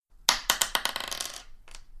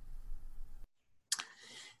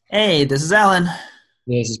Hey, this is Alan,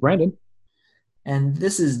 This is Brandon. and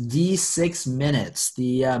this is d6min,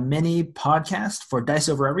 the mini podcast for Dice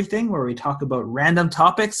Over Everything, where we talk about random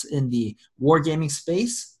topics in the wargaming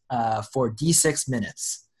space for d6min.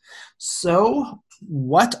 So,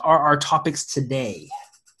 what are our topics today?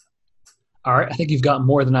 All right, I think you've got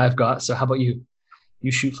more than I've got. So how about you?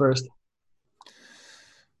 You shoot first.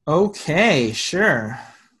 Okay, sure.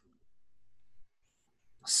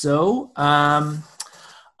 So,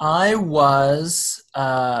 I was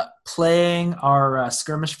playing our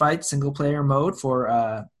Skirmish Fight single player mode for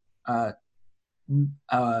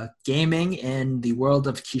uh, gaming in the world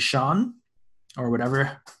of Kishan, or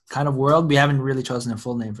whatever kind of world. We haven't really chosen a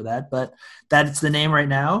full name for that, but that's the name right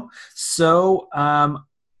now. So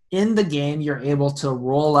in the game, you're able to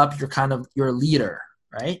roll up your leader,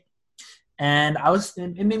 right? And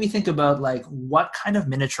it made me think about like what kind of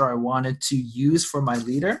miniature I wanted to use for my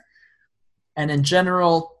leader. And in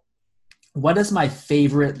general, what is my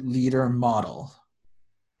favorite leader model?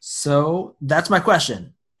 So that's my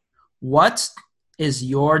question. What is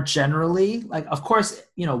your generally like? Of course,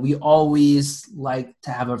 we always like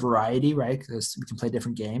to have a variety, right? Because we can play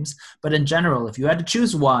different games. But in general, if you had to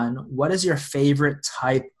choose one, what is your favorite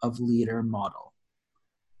type of leader model?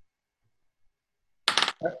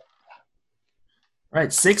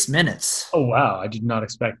 Right, 6 minutes. Oh wow, I did not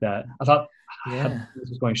expect that. I thought Yeah. this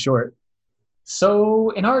was going short.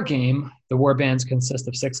 So in our game, the war bands consist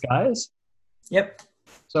of 6 guys. Yep.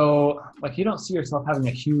 So like you don't see yourself having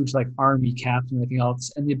a huge like army captain or anything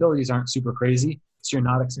else, and the abilities aren't super crazy. So you're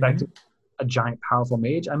not expecting a giant powerful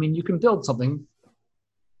mage. I mean, you can build something.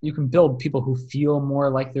 You can build people who feel more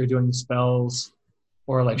like they're doing spells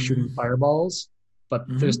or like shooting fireballs, but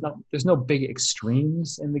Mm-hmm. there's no big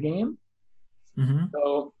extremes in the game. Mm-hmm.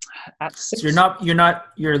 So at So six,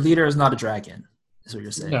 your leader is not a dragon, is what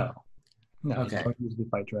you're saying. no, no, you Okay. don't usually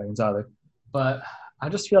fight dragons either. But I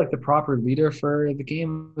just feel like the proper leader for the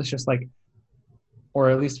game is just like, or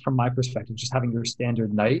at least from my perspective, just having your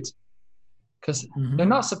standard knight. Because they're Mm-hmm.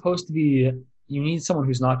 not supposed to be, you need someone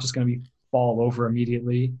who's not just going to be fall over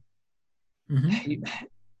immediately. Mm-hmm.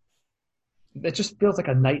 It just feels like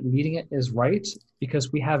a knight leading it is right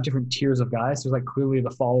because we have different tiers of guys. There's like clearly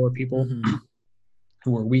the follower people Mm-hmm.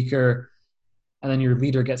 who are weaker, and then your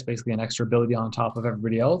leader gets basically an extra ability on top of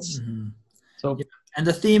everybody else. Mm-hmm. So Yeah. And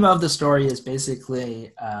the theme of the story is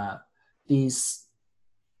basically these.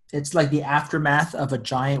 It's like the aftermath of a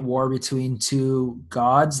giant war between two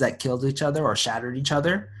gods that killed each other or shattered each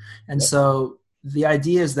other, and yep. so the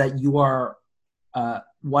idea is that you are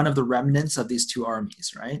one of the remnants of these two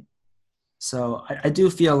armies, right? So I do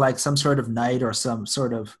feel like some sort of knight or some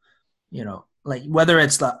sort of, like whether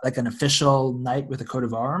it's like an official knight with a coat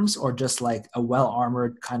of arms or just like a well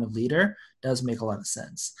armored kind of leader does make a lot of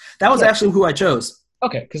sense. That was Yeah. actually who I chose.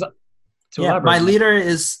 Okay. Because to Yeah, elaborate on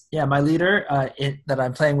that, my leader that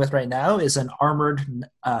I'm playing with right now is an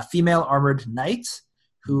female armored knight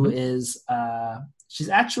who mhm. is she's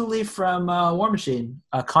actually from War Machine,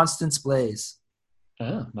 Constance Blaze.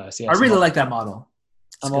 Nice. I Yes, really like that model.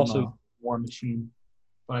 It's a I'm good also model. War Machine,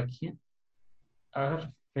 but I can't. I have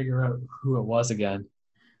to figure out who it was again.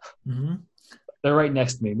 Mm-hmm. They're right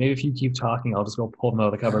next to me. Maybe if you keep talking, I'll just go pull them out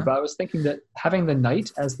of the cupboard. Uh-huh. But I was thinking that having the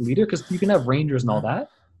knight as the leader, because you can have rangers and all that,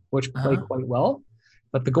 which play Uh-huh. quite well.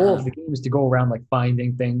 But the goal Uh-huh. of the game is to go around like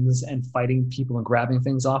finding things and fighting people and grabbing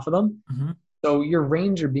things off of them. Mm-hmm. So your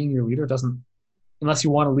ranger being your leader doesn't, unless you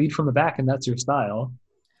want to lead from the back and that's your style.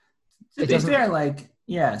 To It be doesn't. fair, like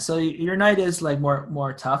yeah, so your knight is like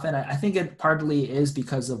more tough, and I think it partly is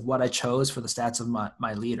because of what I chose for the stats of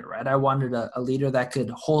my leader, right? I wanted a leader that could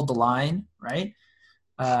hold the line, right?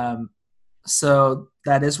 Um, so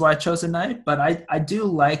that is why I chose a knight, but I do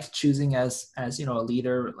like choosing as a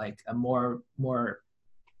leader, like a more what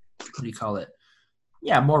do you call it?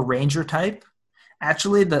 Yeah, more ranger type.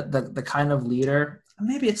 Actually, the kind of leader,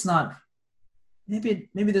 maybe it's not. Maybe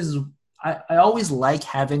this is. I always like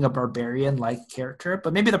having a barbarian like character,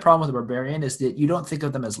 but maybe the problem with a barbarian is that you don't think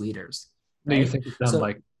of them as leaders, No, you right? think of them So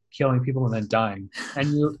like killing people and then dying.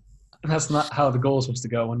 And that's not how the goal is supposed to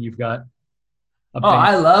go when you've got a oh,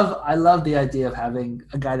 band. I love the idea of having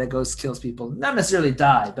a guy that goes kills people, not necessarily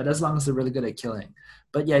die, but as long as they're really good at killing.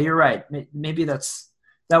 But yeah, you're right. Maybe that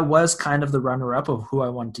was kind of the runner up of who I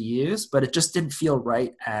wanted to use, but it just didn't feel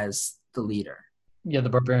right as the leader. Yeah, the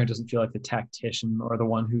barbarian doesn't feel like the tactician or the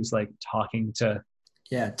one who's like talking to,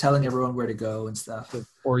 Yeah, telling everyone where to go and stuff.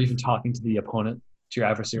 or even talking to the opponent, to your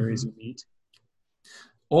adversaries Mm-hmm. you meet.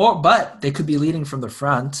 But they could be leading from the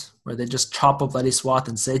front, where they just chop a bloody swath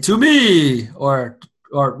and say "to me" or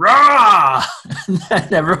 "rah,"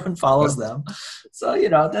 and everyone follows them.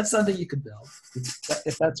 So, that's something you could build.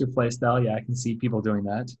 If that's your play style, yeah, I can see people doing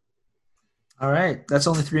that. All right. That's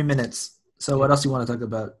only 3 minutes. So what else do you want to talk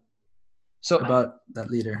about? About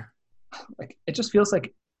that leader? Like, it just feels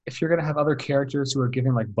like if you're going to have other characters who are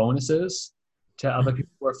giving like bonuses to other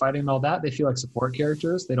people who are fighting and all that, they feel like support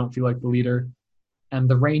characters. They don't feel like the leader. And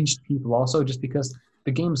the ranged people also, just because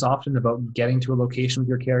the game's often about getting to a location with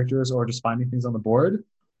your characters or just finding things on the board,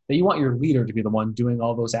 that you want your leader to be the one doing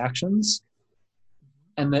all those actions.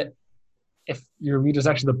 And that if your leader's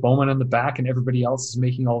actually the bowman in the back and everybody else is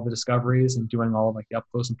making all the discoveries and doing all like the up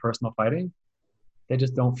close and personal fighting, they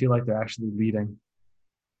just don't feel like they're actually leading.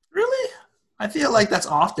 Really? I feel like that's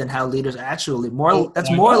often how leaders actually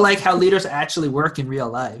more like how leaders actually work in real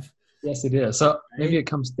life. Yes, it is. So maybe it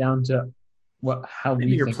comes down to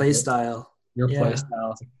maybe your play style. Your play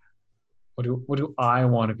style. What do I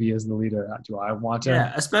want to be as the leader? Do I want to?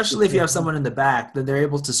 Yeah, especially if you have someone in the back, then they're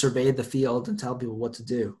able to survey the field and tell people what to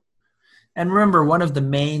do. And remember, one of the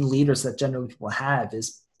main leaders that generally people have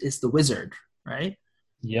is the wizard, right?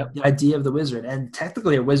 Yep. The idea of the wizard. And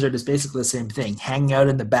technically a wizard is basically the same thing, hanging out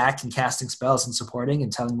in the back and casting spells and supporting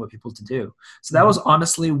and telling what people to do. So that was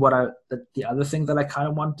honestly the other thing that I kind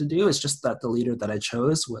of wanted to do, is just that the leader that I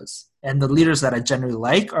chose and the leaders that I generally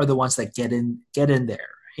like are the ones that get in there,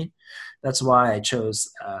 right? That's why I chose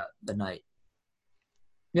the knight.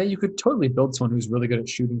 Yeah, you could totally build someone who's really good at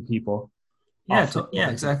shooting people. Yeah,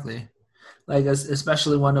 exactly. Like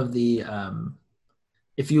especially one of the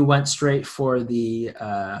if you went straight for the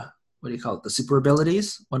what do you call it? The super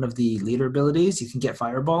abilities, one of the leader abilities, you can get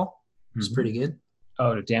Fireball, which is pretty good.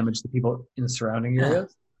 Oh, to damage the people in the surrounding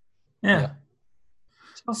areas? Yeah.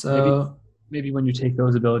 So maybe when you take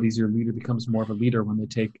those abilities, your leader becomes more of a leader when they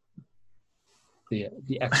take the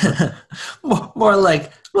extra. more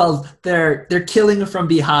like, well, they're killing from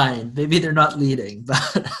behind. Maybe they're not leading,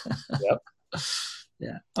 but Yep.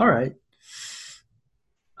 Yeah. All right,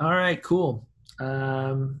 cool.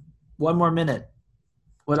 1 more minute.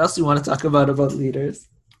 What else do you want to talk about leaders?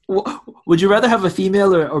 Would you rather have a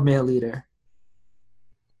female or male leader?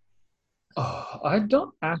 Oh, I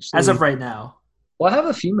don't actually. As of right now. Well, I have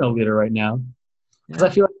a female leader right now because I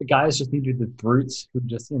feel like the guys just need to be the brutes who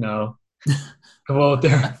just, go out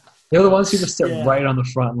there. They're the ones who just sit right on the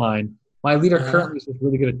front line. My leader currently is just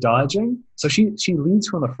really good at dodging. So she leads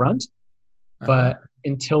from the front, but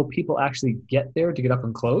until people actually get there to get up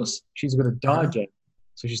and close, she's good at dodging.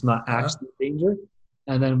 So she's not actually in danger.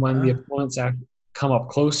 And then when the opponents come up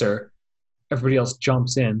closer, everybody else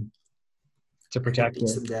jumps in to protect her.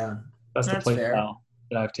 Them down. That's the play style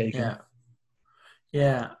that I've taken.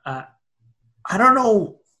 Yeah. I don't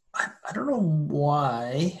know. I don't know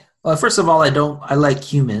why. Well, first of all, I like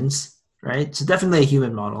humans, right? So definitely a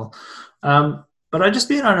human model. But I've just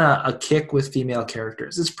been on a kick with female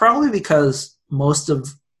characters. It's probably because most of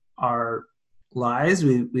our lives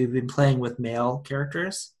we've been playing with male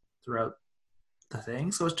characters throughout the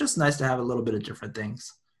thing. So it's just nice to have a little bit of different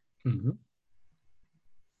things. Mm-hmm.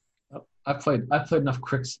 I've played enough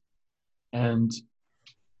Cricks and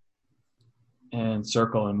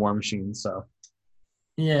Circle and War Machine, so.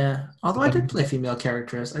 Yeah, although I did play female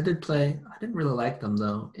characters. I didn't really like them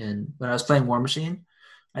though. When I was playing War Machine,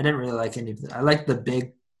 I didn't really like any of them. I liked the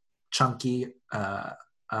big, chunky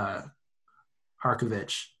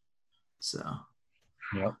Harkovich. So.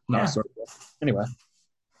 Yep. Anyway.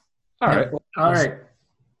 All right. All right.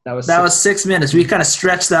 That was 6 minutes. We kind of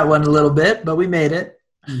stretched that one a little bit, but we made it.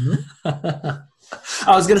 Mm-hmm.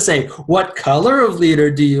 I was going to say, what color of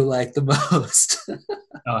leader do you like the most?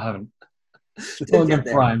 No, I haven't. It's only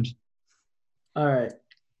been primed. All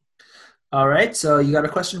right. So you got a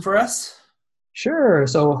question for us? Sure.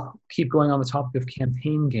 So keep going on the topic of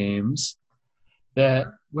campaign games. That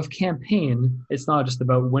with campaign, it's not just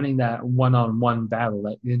about winning that one-on-one battle,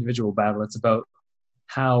 that individual battle. It's about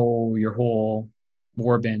how your whole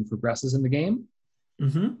warband progresses in the game.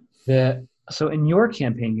 Mm-hmm. So in your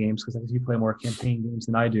campaign games, because you play more campaign games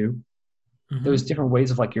than I do, there's different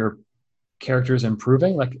ways of like your characters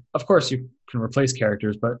improving. Like, of course, you can replace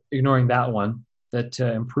characters, but ignoring that one, that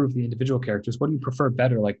to improve the individual characters, what do you prefer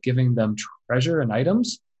better? Like giving them treasure and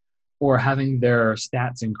items, or having their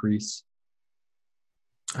stats increase?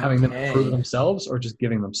 Having them improve themselves, or just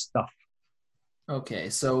giving them stuff? Okay,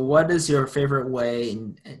 so what is your favorite way?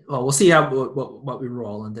 Well, we'll see what we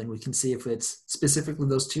roll, and then we can see if it's specifically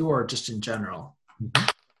those two or just in general.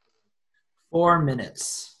 4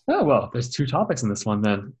 minutes. Oh, well, there's 2 topics in this one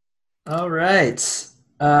then. All right.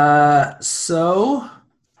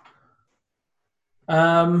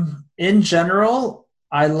 In general,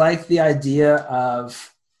 I like the idea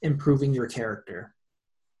of improving your character.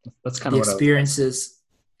 That's kind of what experiences.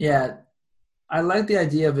 Yeah. I like the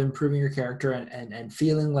idea of improving your character and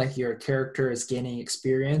feeling like your character is gaining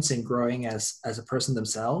experience and growing as a person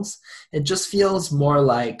themselves. It just feels more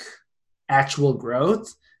like actual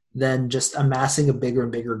growth than just amassing a bigger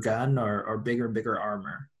and bigger gun or bigger and bigger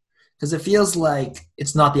armor. Because it feels like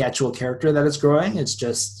it's not the actual character that is growing. It's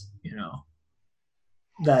just,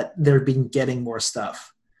 that they're been getting more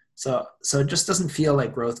stuff. So it just doesn't feel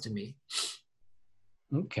like growth to me.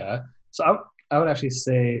 Okay. So I would actually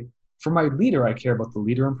say for my leader, I care about the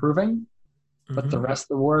leader improving, but the rest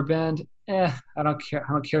of the warband, I don't care.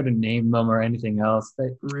 I don't care to name them or anything else.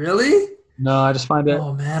 Really? No, I just find it.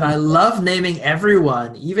 Oh man, I love naming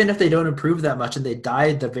everyone, even if they don't improve that much and they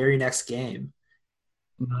die the very next game.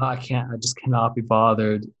 No, I can't. I just cannot be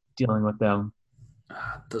bothered dealing with them.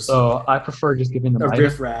 Those, So I prefer just giving them the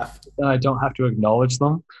items, riffraff. and I don't have to acknowledge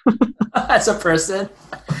them. As a person.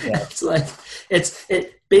 Yeah. It's like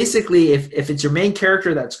it basically if it's your main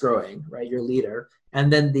character that's growing, right? Your leader,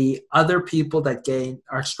 and then the other people that gain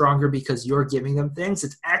are stronger because you're giving them things,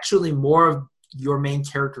 it's actually more of your main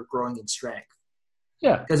character growing in strength.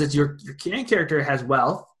 Yeah. Because it's your main character has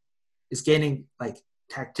wealth, is gaining like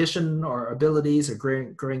tactician or abilities or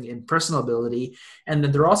growing in personal ability, and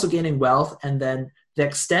then they're also gaining wealth, and then the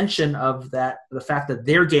extension of that, the fact that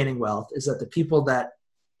they're gaining wealth, is that the people that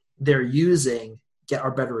they're using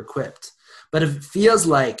are better equipped. But if it feels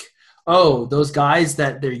like, oh, those guys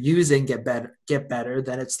that they're using get better,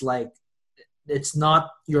 then it's like it's not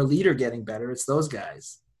your leader getting better, it's those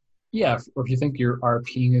guys. Yeah, or if you think you're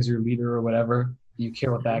RPing as your leader or whatever, you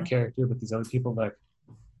care about that character, but these other people, like,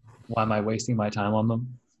 why am I wasting my time on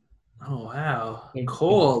them? Oh wow,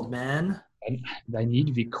 cold, man. I need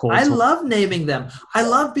to be cold. I love naming them. I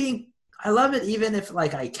love it even if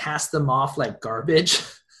like I cast them off like garbage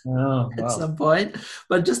at some point.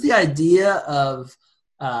 But just the idea of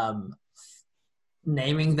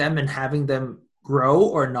naming them and having them grow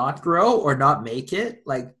or not make it,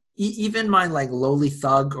 like even my like lowly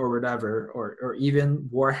thug or whatever, or even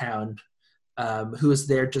Warhound, who is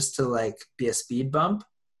there just to like be a speed bump.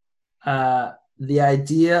 The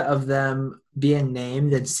idea of them being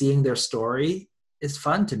named and seeing their story is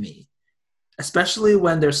fun to me, especially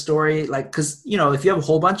when their story, like, because if you have a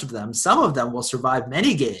whole bunch of them, some of them will survive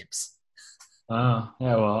many games. Oh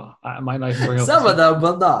yeah, well, I might not even bring up some of them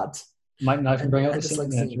will not. Might not even bring up the same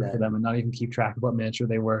miniature for them and not even keep track of what miniature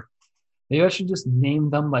they were. Maybe I should just name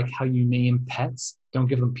them like how you name pets. Don't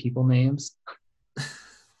give them people names.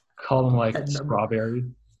 Call them like Strawberry.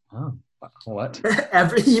 Oh, what?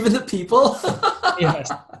 Even the people?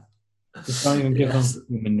 Yes. Just don't even give them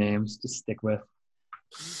human names. Just stick with.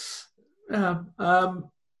 It's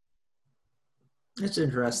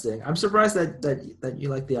interesting. I'm surprised that you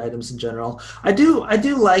like the items in general. I do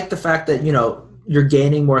like the fact that you're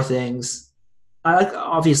gaining more things. I like,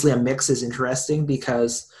 obviously a mix is interesting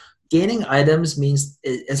because gaining items means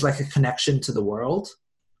it's like a connection to the world,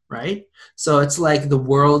 right? So it's like the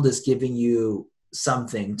world is giving you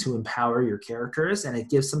something to empower your characters, and it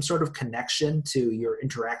gives some sort of connection to your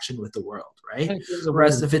interaction with the world, right?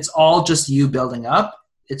 Whereas if it's all just you building up,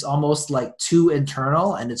 it's almost like too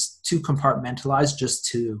internal and it's too compartmentalized just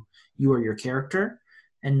to you or your character,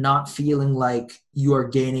 and not feeling like you are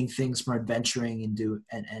gaining things from adventuring and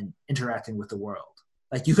interacting with the world.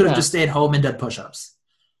 Like you could have just stayed home and done push-ups.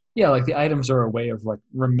 Yeah, like the items are a way of like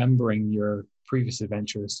remembering your previous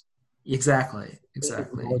adventures. Exactly. It's like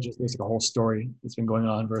a whole story that's been going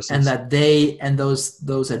on versus, and that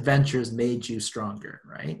those adventures made you stronger,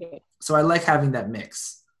 right? Yeah. So I like having that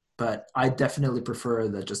mix, but I definitely prefer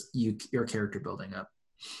that just your character building up.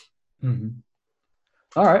 Mm-hmm.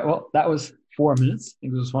 All right, well, that was 4 minutes. I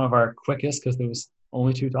think it was one of our quickest because there was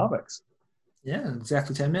only 2 topics. Yeah,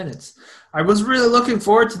 exactly 10 minutes. I was really looking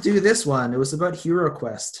forward to do this one. It was about Hero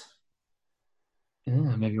Quest.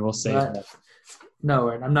 Yeah, maybe we'll save that.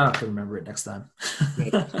 No, I'm not going to remember it next time.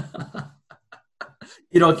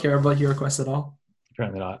 You don't care about Hero Quest at all?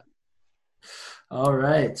 Apparently not. All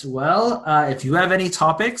right. Well, if you have any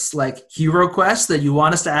topics like Hero Quest that you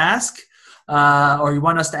want us to ask or you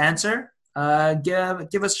want us to answer,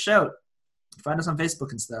 give us a shout. Find us on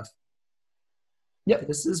Facebook and stuff. Yep.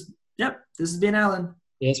 This has been Alan.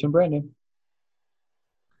 Yeah, it's been Brandon.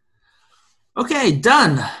 Okay,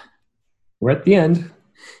 done. We're at the end.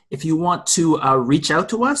 If you want to reach out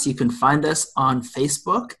to us, you can find us on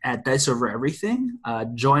Facebook at Dice Over Everything.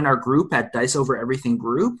 Join our group at Dice Over Everything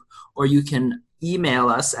Group, or you can email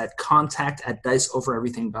us at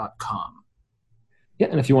contact@diceovereverything.com. Yeah,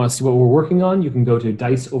 and if you want to see what we're working on, you can go to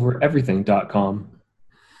diceovereverything.com.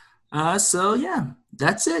 So, yeah,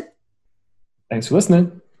 that's it. Thanks for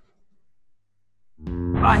listening.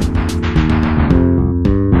 Bye.